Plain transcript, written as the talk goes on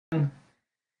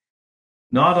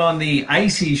Not on the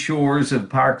icy shores of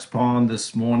Parks Pond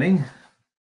this morning.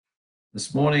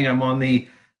 This morning I'm on the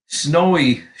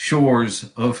snowy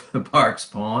shores of Parks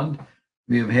Pond.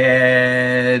 We have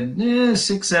had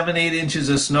 6, 7, 8 inches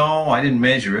of snow. I didn't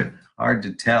measure it, hard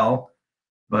to tell,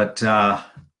 but I'm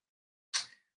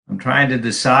trying to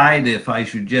decide if I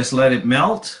should just let it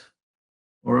melt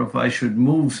or if I should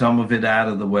move some of it out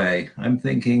of the way. I'm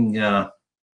thinking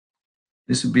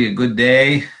this would be a good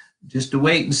day just to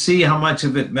wait and see how much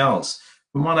of it melts.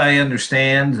 From what I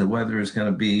understand, the weather is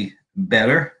going to be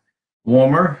better,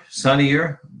 warmer,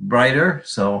 sunnier, brighter.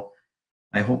 So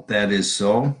I hope that is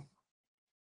so.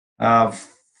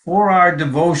 For our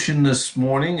devotion this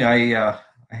morning, I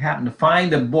happened to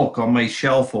find a book on my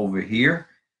shelf over here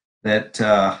that,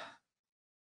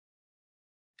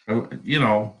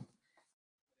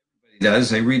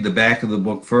 does. I read the back of the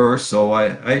book first. So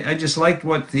I just liked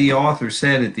what the author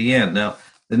said at the end. Now,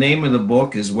 the name of the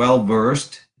book is Well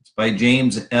Versed. It's by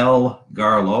James L.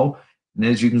 Garlow. And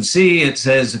as you can see, it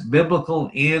says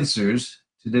Biblical Answers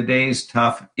to Today's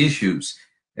Tough Issues.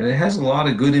 And it has a lot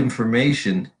of good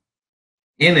information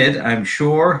in it, I'm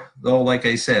sure, though, like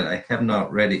I said, I have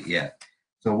not read it yet.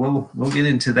 So we'll get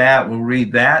into that. We'll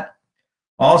read that.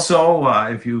 Also,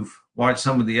 if you've watched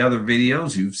some of the other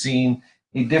videos, you've seen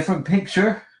a different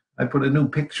picture. I put a new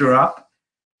picture up.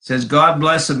 It says, God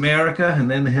bless America, and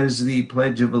then has the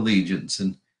Pledge of Allegiance.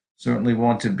 And certainly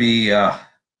want to be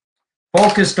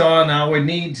focused on our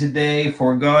need today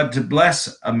for God to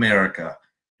bless America.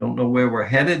 Don't know where we're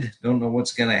headed. Don't know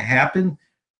what's going to happen.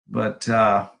 But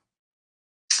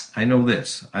I know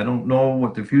this. I don't know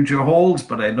what the future holds,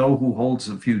 but I know who holds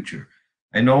the future.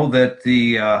 I know that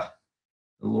the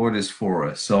Lord is for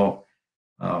us. So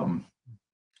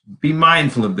be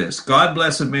mindful of this. God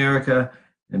bless America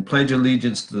and pledge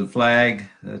allegiance to the flag.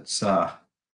 That's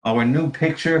our new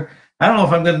picture. I don't know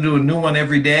if I'm going to do a new one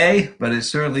every day, but it's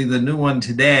certainly the new one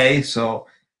today. So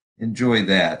enjoy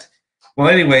that. Well,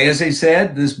 anyway, as I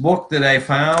said, this book that I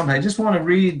found, I just want to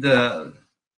read the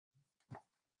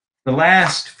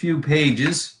last few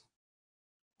pages.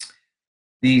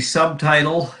 The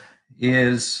subtitle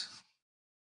is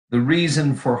The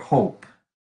Reason for Hope.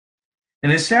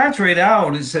 And it starts right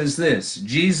out, it says this: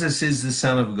 Jesus is the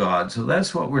Son of God. So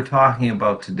that's what we're talking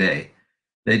about today,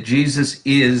 that Jesus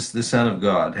is the Son of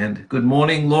God. And good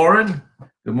morning, Lauren.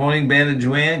 Good morning, Ben and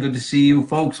Joanne. Good to see you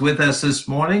folks with us this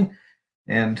morning.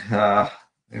 And I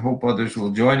hope others will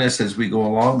join us as we go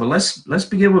along. But let's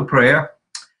begin with prayer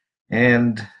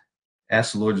and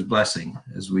ask the Lord's blessing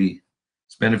as we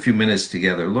spend a few minutes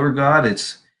together. Lord God,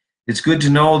 it's good to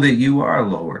know that you are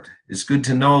Lord. It's good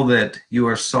to know that you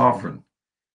are sovereign,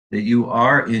 that you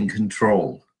are in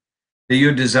control, that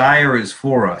your desire is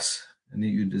for us, and that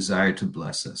you desire to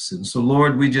bless us. And so,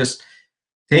 Lord, we just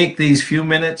take these few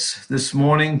minutes this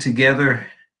morning together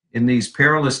in these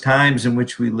perilous times in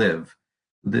which we live,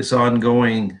 with this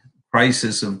ongoing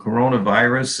crisis of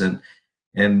coronavirus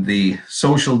and the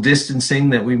social distancing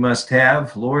that we must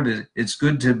have. Lord, it's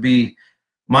good to be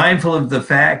mindful of the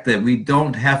fact that we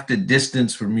don't have to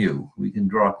distance from you. We can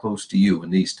draw close to you in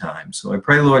these times. So I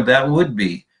pray, Lord, that would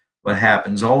be what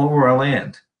happens all over our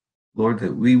land. Lord,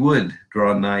 that we would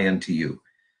draw nigh unto you.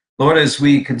 Lord, as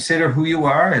we consider who you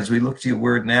are, as we look to your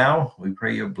word now, we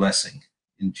pray your blessing.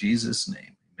 In Jesus'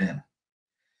 name, amen.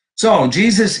 So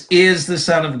Jesus is the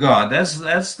Son of God.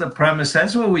 That's the premise.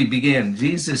 That's where we begin.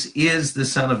 Jesus is the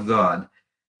Son of God.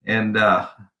 And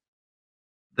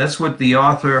that's what the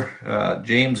author,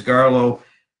 James Garlow,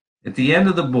 at the end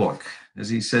of the book, as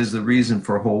he says, the reason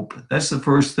for hope, that's the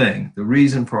first thing, the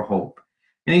reason for hope.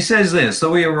 And he says this: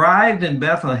 so he arrived in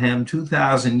Bethlehem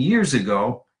 2,000 years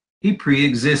ago. He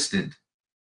pre-existed.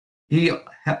 He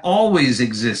always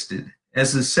existed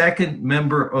as the second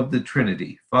member of the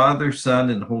Trinity, Father,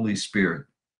 Son, and Holy Spirit.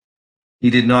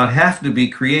 He did not have to be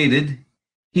created.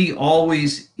 He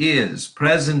always is,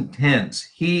 present tense.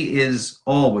 He is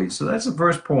always. So that's the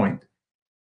first point,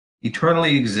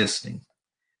 eternally existing.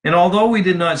 And although we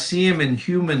did not see him in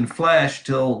human flesh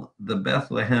till the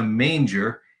Bethlehem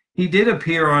manger, he did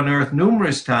appear on earth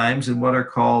numerous times in what are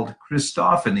called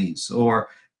Christophanies, or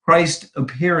Christ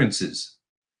appearances.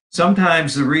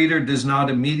 Sometimes the reader does not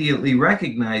immediately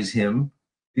recognize him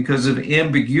because of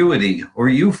ambiguity or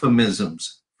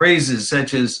euphemisms, phrases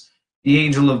such as the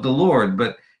angel of the Lord,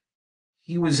 but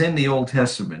he was in the Old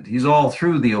Testament. He's all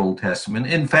through the Old Testament.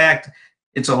 In fact,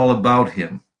 it's all about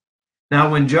him. Now,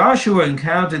 when Joshua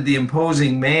encountered the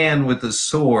imposing man with the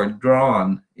sword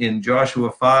drawn in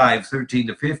Joshua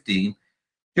 5:13-15,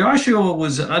 Joshua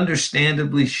was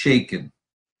understandably shaken.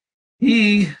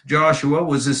 He, Joshua,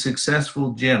 was a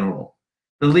successful general,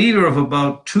 the leader of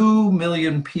about 2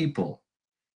 million people.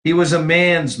 He was a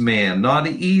man's man, not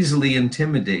easily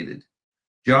intimidated.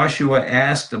 Joshua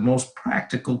asked a most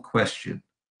practical question.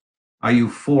 Are you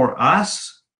for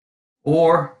us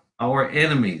or our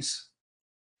enemies?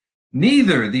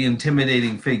 Neither, the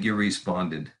intimidating figure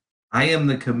responded. I am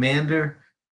the commander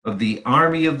of the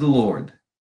army of the Lord.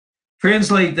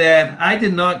 Translate that, I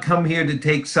did not come here to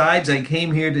take sides, I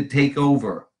came here to take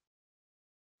over.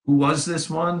 Who was this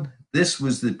one? This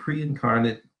was the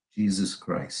pre-incarnate Jesus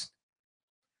Christ.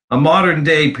 A modern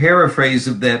day paraphrase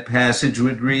of that passage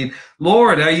would read,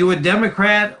 Lord, are you a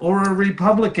Democrat or a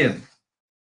Republican?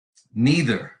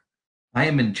 Neither. I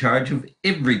am in charge of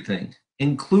everything,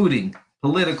 including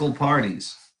political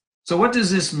parties. So what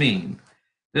does this mean?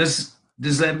 Does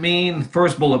that mean,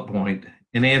 first bullet point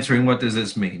in answering what does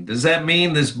this mean? Does that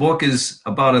mean this book is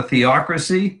about a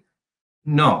theocracy?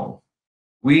 No.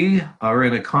 We are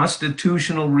in a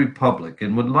constitutional republic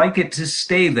and would like it to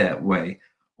stay that way,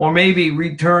 or maybe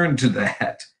return to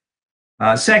that.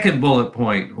 Second bullet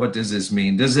point, what does this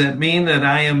mean? Does it mean that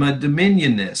I am a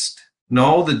dominionist?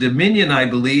 No, the dominion, I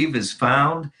believe, is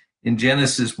found in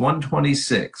Genesis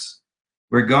 1:26,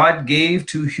 where God gave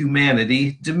to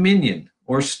humanity dominion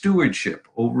or stewardship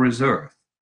over his earth.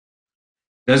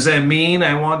 Does that mean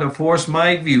I want to force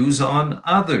my views on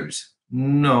others?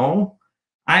 No.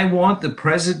 I want the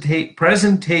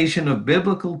presentation of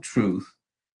biblical truth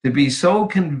to be so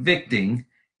convicting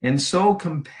and so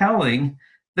compelling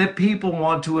that people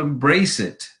want to embrace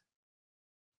it.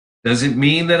 Does it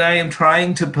mean that I am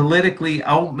trying to politically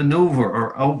outmaneuver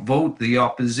or outvote the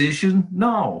opposition?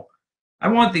 No. I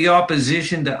want the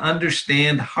opposition to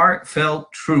understand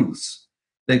heartfelt truths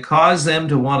that cause them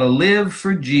to want to live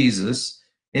for Jesus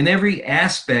in every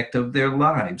aspect of their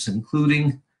lives,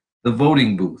 including the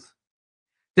voting booth.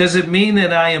 Does it mean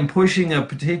that I am pushing a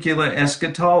particular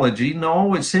eschatology?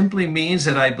 No, it simply means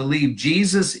that I believe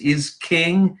Jesus is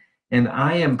king and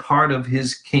I am part of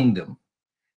his kingdom.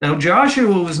 Now,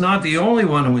 Joshua was not the only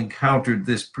one who encountered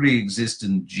this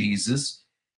pre-existent Jesus.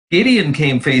 Gideon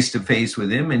came face to face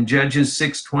with him in Judges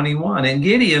 6:21. And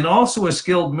Gideon, also a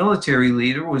skilled military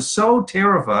leader, was so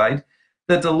terrified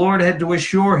that the Lord had to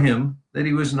assure him that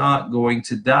he was not going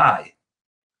to die.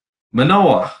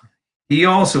 Manoah, he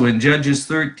also in Judges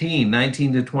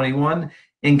 13:19-21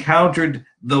 encountered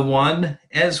the one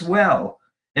as well.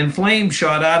 And flames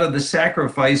shot out of the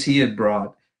sacrifice he had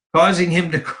brought, causing him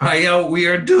to cry out, we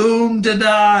are doomed to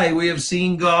die. We have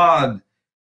seen God.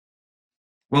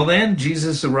 Well, then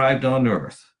Jesus arrived on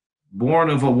earth, born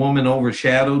of a woman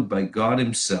overshadowed by God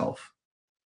himself.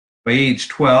 By age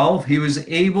 12, he was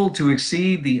able to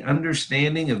exceed the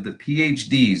understanding of the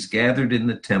PhDs gathered in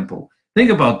the temple. Think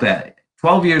about that.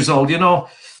 12 years old. You know,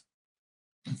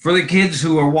 for the kids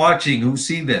who are watching, who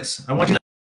see this, I want you to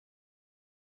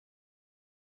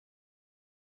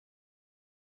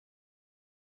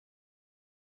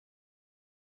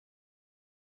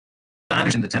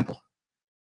in the temple.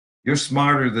 You're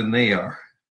smarter than they are.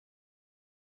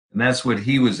 And that's what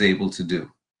he was able to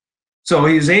do. So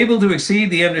he was able to exceed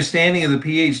the understanding of the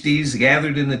PhDs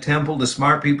gathered in the temple, the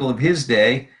smart people of his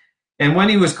day. And when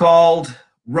he was called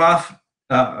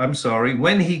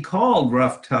when he called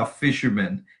rough, tough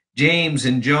fishermen, James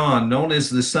and John, known as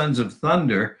the sons of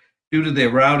thunder, due to their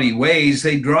rowdy ways,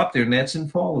 they dropped their nets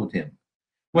and followed him.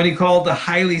 When he called the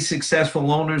highly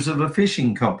successful owners of a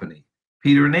fishing company,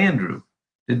 Peter and Andrew,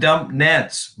 to dump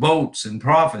nets, boats, and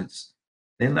profits,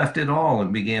 they left it all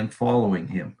and began following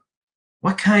him.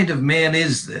 What kind of man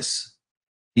is this?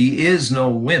 He is no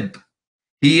wimp.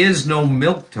 He is no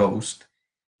milquetoast.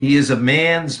 He is a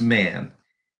man's man.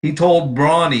 He told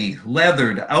brawny,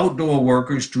 leathered outdoor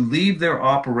workers to leave their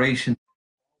operation,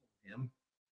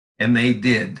 and they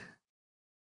did.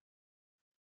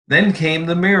 Then came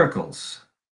the miracles.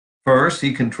 First,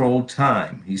 he controlled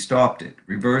time. He stopped it,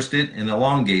 reversed it, and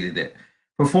elongated it,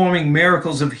 performing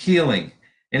miracles of healing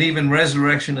and even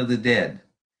resurrection of the dead.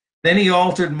 Then he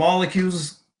altered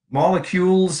molecules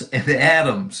and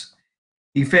atoms.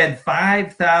 He fed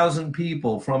 5,000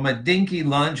 people from a dinky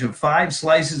lunch of 5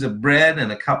 slices of bread and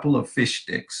a couple of fish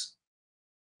sticks.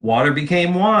 Water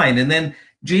became wine, and then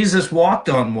Jesus walked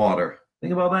on water.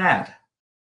 Think about that.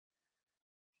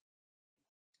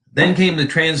 Then came the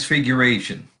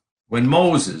transfiguration, when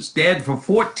Moses, dead for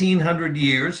 1,400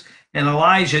 years, and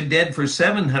Elijah, dead for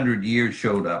 700 years,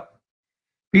 showed up.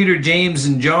 Peter, James,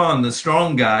 and John, the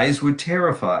strong guys, were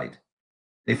terrified.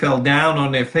 They fell down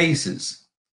on their faces.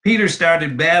 Peter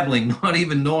started babbling, not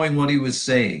even knowing what he was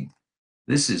saying.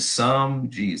 This is some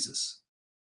Jesus.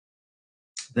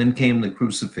 Then came the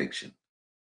crucifixion.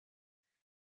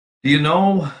 Do you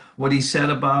know what he said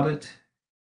about it?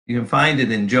 You can find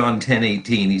it in John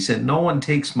 10:18. He said, "No one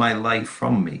takes my life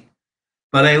from me,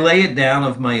 but I lay it down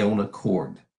of my own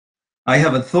accord. I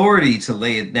have authority to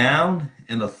lay it down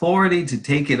and authority to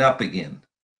take it up again.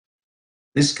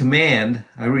 This command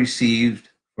I received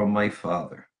from my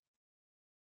Father."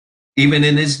 Even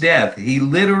in his death, he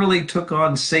literally took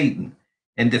on Satan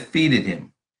and defeated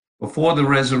him before the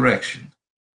resurrection.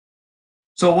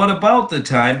 So, what about the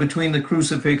time between the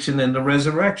crucifixion and the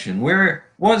resurrection? Where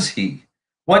was he?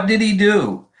 What did he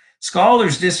do?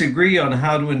 Scholars disagree on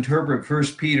how to interpret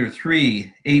 1 Peter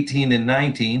 3:18 and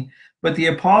 19, but the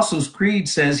Apostles' Creed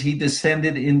says he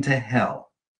descended into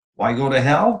hell. Why go to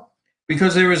hell?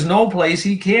 Because there is no place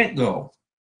he can't go,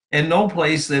 and no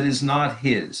place that is not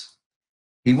his.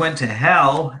 He went to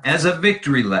hell as a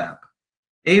victory lap.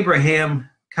 Abraham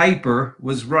Kuyper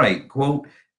was right, quote,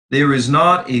 "There is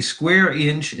not a square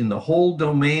inch in the whole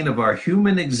domain of our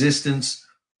human existence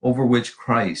over which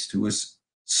Christ, who is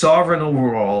sovereign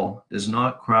over all, does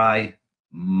not cry,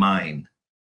 'Mine.'"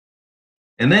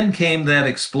 And then came that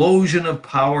explosion of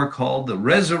power called the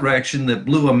resurrection that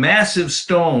blew a massive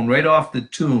stone right off the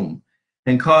tomb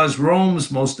and caused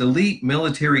Rome's most elite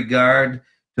military guard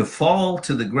to fall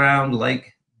to the ground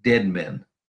like dead men.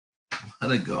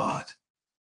 What a God.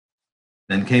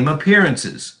 Then came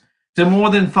appearances to more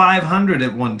than 500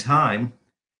 at one time,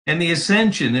 and the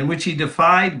ascension in which he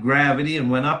defied gravity and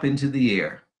went up into the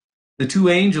air. The two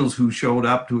angels who showed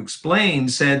up to explain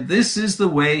said, "This is the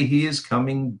way he is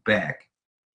coming back."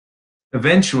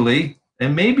 Eventually,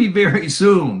 and maybe very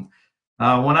soon,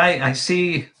 when I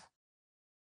see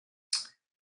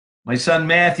my son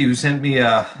Matthew sent me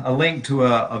a link to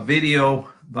a video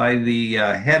by the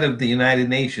head of the United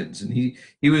Nations, and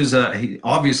he was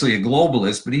obviously a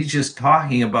globalist, but he's just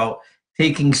talking about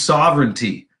taking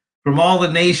sovereignty from all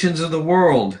the nations of the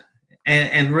world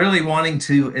and really wanting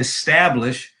to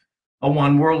establish a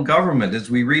one world government, as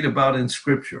we read about in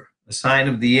Scripture, a sign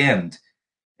of the end.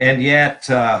 And yet,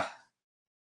 I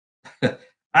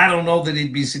don't know that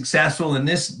he'd be successful in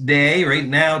this day, right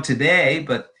now, today,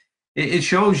 but it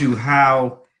shows you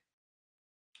how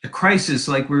a crisis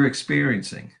like we're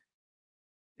experiencing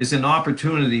is an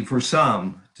opportunity for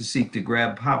some to seek to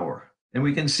grab power. And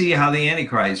we can see how the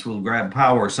Antichrist will grab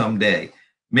power someday,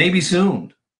 maybe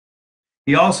soon.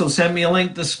 He also sent me a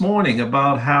link this morning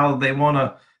about how they want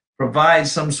to provide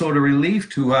some sort of relief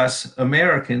to us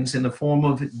Americans in the form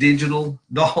of digital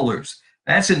dollars.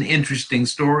 That's an interesting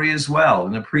story as well,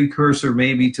 and a precursor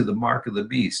maybe to the mark of the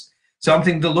beast.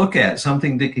 Something to look at,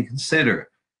 something to consider,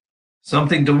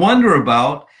 something to wonder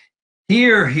about.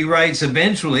 Here he writes,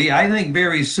 eventually, I think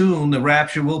very soon, the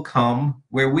rapture will come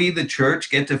where we, the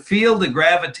church, get to feel the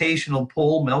gravitational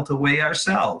pull melt away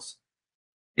ourselves.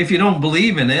 If you don't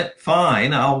believe in it,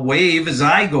 fine, I'll wave as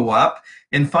I go up,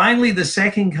 and finally the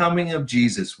second coming of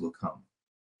Jesus will come.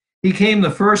 He came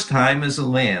the first time as a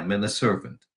lamb and a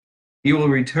servant. He will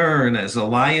return as a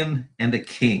lion and a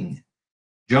king.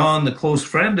 John, the close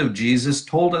friend of Jesus,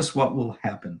 told us what will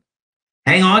happen.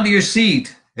 Hang on to your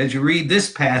seat as you read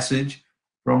this passage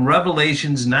from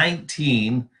Revelations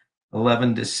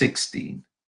 19:11 to 16.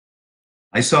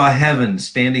 I saw heaven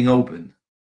standing open,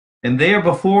 and there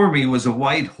before me was a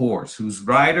white horse whose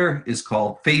rider is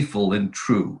called Faithful and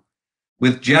True.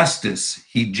 With justice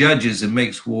he judges and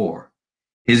makes war.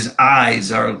 His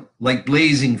eyes are like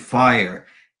blazing fire,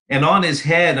 and on his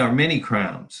head are many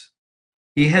crowns.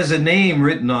 He has a name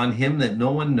written on him that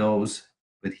no one knows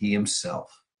but he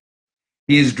himself.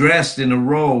 He is dressed in a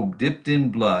robe dipped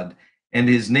in blood, and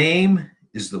his name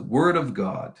is the Word of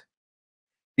God.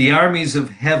 The armies of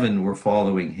heaven were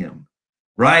following him,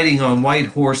 riding on white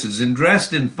horses and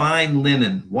dressed in fine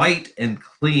linen, white and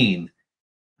clean.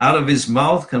 Out of his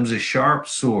mouth comes a sharp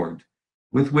sword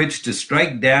with which to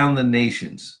strike down the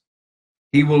nations.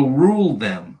 He will rule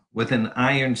them with an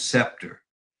iron scepter.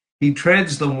 He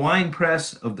treads the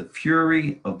winepress of the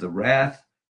fury of the wrath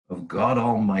of God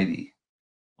Almighty.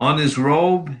 On his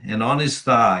robe and on his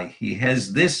thigh, he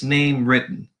has this name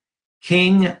written,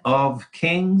 King of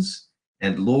Kings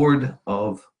and Lord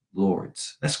of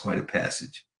Lords. That's quite a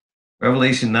passage.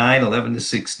 Revelation 9:11 to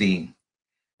 16.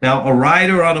 Now, a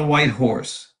rider on a white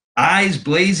horse, eyes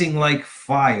blazing like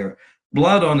fire,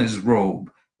 blood on his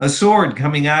robe, a sword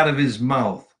coming out of his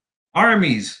mouth,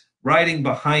 armies riding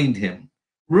behind him,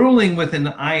 ruling with an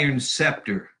iron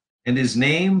scepter, and his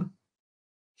name,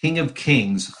 King of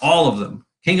Kings, all of them,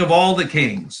 King of all the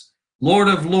kings, Lord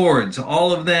of lords,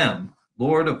 all of them,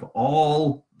 Lord of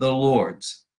all the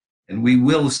lords, and we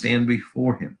will stand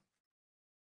before him.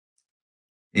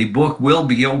 A book will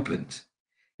be opened.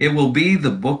 It will be the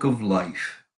book of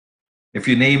life. If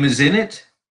your name is in it,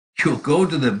 You'll go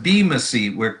to the bema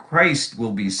seat where Christ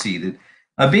will be seated.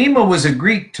 A bema was a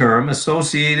Greek term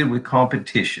associated with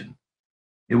competition.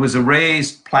 It was a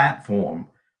raised platform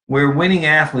where winning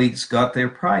athletes got their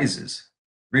prizes.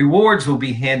 Rewards will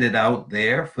be handed out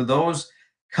there for those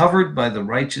covered by the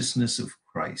righteousness of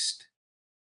Christ.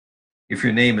 If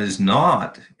your name is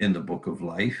not in the book of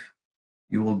life,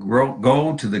 you will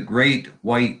go to the great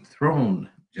white throne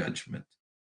judgment.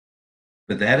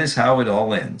 But that is how it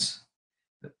all ends.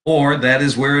 Or that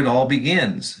is where it all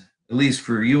begins, at least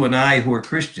for you and I who are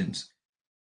Christians,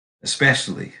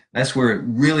 especially. That's where it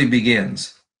really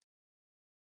begins,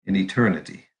 in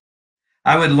eternity.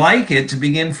 I would like it to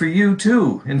begin for you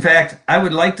too. In fact, I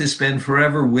would like to spend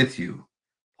forever with you.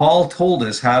 Paul told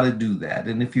us how to do that.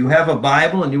 And if you have a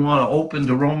Bible and you want to open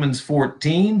to Romans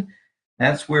 14,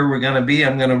 that's where we're going to be.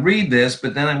 I'm going to read this,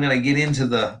 but then I'm going to get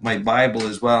into my Bible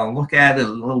as well and look at it in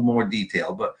a little more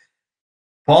detail. But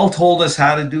Paul told us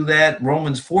how to do that.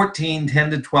 Romans 14, 10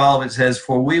 to 12, it says,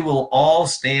 "For we will all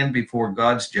stand before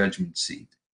God's judgment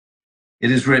seat.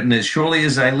 It is written, as surely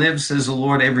as I live, says the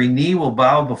Lord, every knee will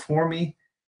bow before me,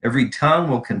 every tongue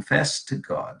will confess to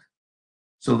God.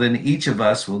 So then each of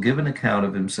us will give an account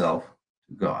of himself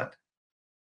to God.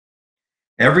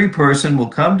 Every person will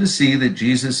come to see that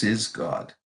Jesus is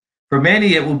God. For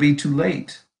many, it will be too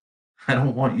late. I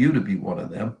don't want you to be one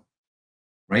of them.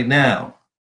 Right now,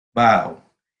 bow,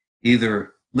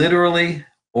 either literally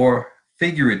or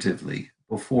figuratively,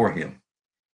 before him,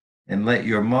 and let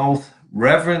your mouth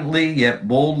reverently yet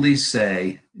boldly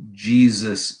say,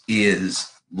 Jesus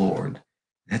is Lord."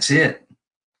 That's it.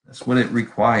 That's what it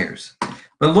requires.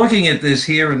 But looking at this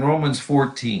here in Romans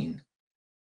 14,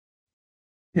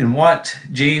 in what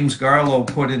James Garlow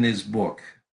put in his book,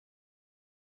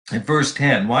 in verse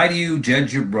 10, "Why do you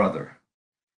judge your brother?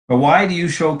 Or why do you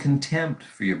show contempt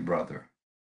for your brother?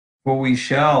 For we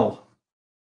shall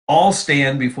all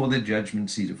stand before the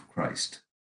judgment seat of Christ.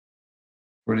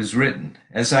 For it is written,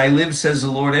 as I live, says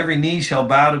the Lord, every knee shall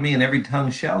bow to me and every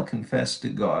tongue shall confess to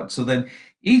God. So then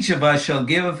each of us shall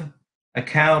give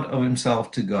account of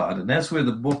himself to God." And that's where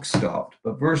the book stopped.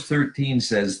 But verse 13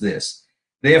 says this,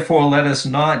 "Therefore let us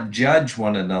not judge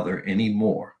one another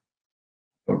anymore,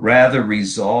 but rather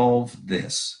resolve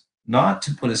this, not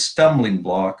to put a stumbling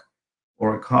block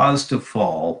or a cause to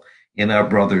fall in our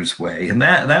brother's way." And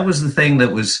that was the thing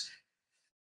that was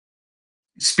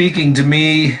speaking to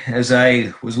me as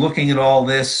I was looking at all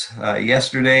this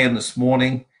yesterday and this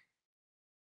morning.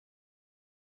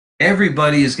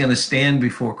 Everybody is going to stand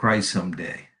before Christ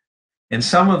someday. And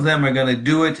some of them are going to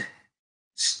do it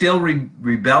still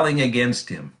rebelling against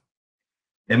him.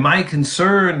 And my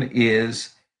concern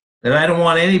is that I don't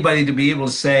want anybody to be able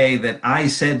to say that I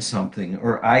said something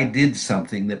or I did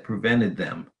something that prevented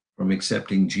them from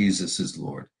accepting Jesus as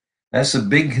Lord. That's a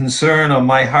big concern on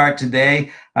my heart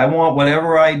today. I want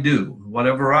whatever I do,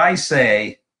 whatever I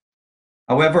say,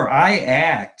 however I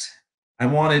act, I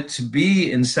want it to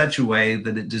be in such a way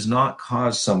that it does not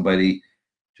cause somebody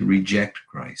to reject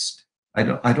Christ. I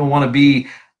don't want to be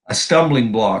a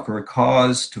stumbling block or a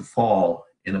cause to fall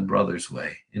in a brother's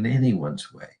way, in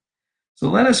anyone's way. So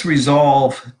let us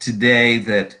resolve today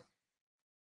that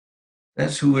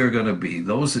that's who we're going to be.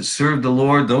 Those that serve the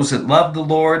Lord, those that love the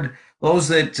Lord, those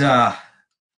that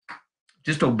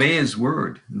just obey his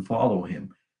word and follow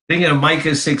him. Thinking of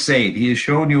Micah 6:8, "He has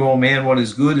shown you, O man, what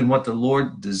is good and what the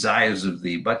Lord desires of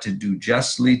thee, but to do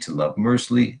justly, to love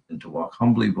mercifully, and to walk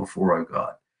humbly before our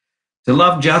God." To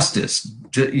love justice,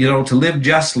 to live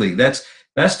justly. That's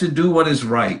to do what is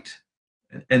right,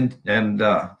 and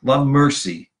love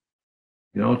mercy.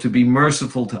 To be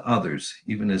merciful to others,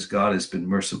 even as God has been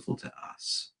merciful to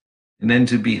us. And then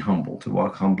to be humble, to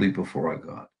walk humbly before our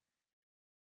God.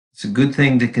 It's a good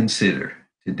thing to consider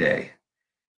today.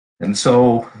 And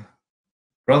so,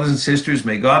 brothers and sisters,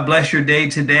 may God bless your day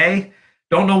today.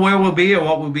 Don't know where we'll be or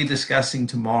what we'll be discussing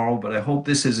tomorrow, but I hope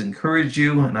this has encouraged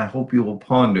you, and I hope you will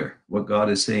ponder what God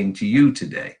is saying to you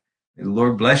today. May the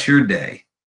Lord bless your day.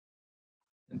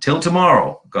 Until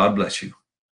tomorrow, God bless you.